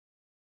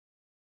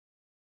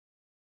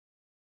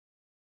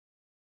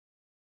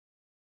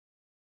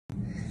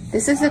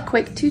This is a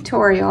quick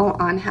tutorial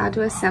on how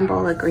to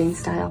assemble a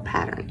Greenstyle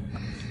pattern.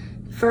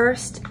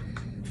 First,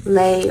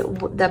 lay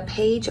the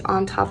page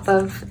on top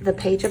of the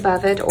page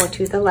above it or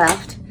to the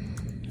left.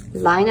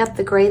 Line up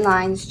the gray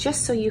lines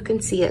just so you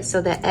can see it.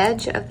 So the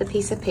edge of the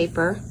piece of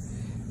paper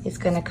is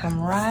going to come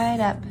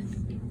right up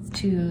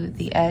to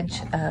the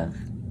edge of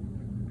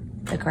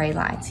the gray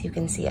lines. You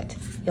can see it.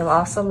 You'll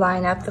also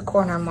line up the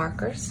corner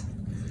markers.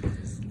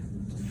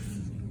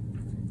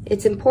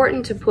 It's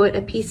important to put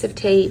a piece of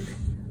tape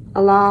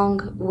along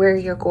where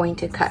you're going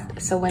to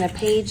cut. So when a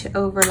page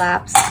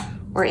overlaps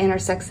or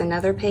intersects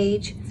another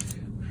page,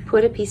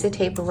 put a piece of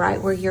tape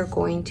right where you're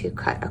going to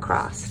cut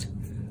across.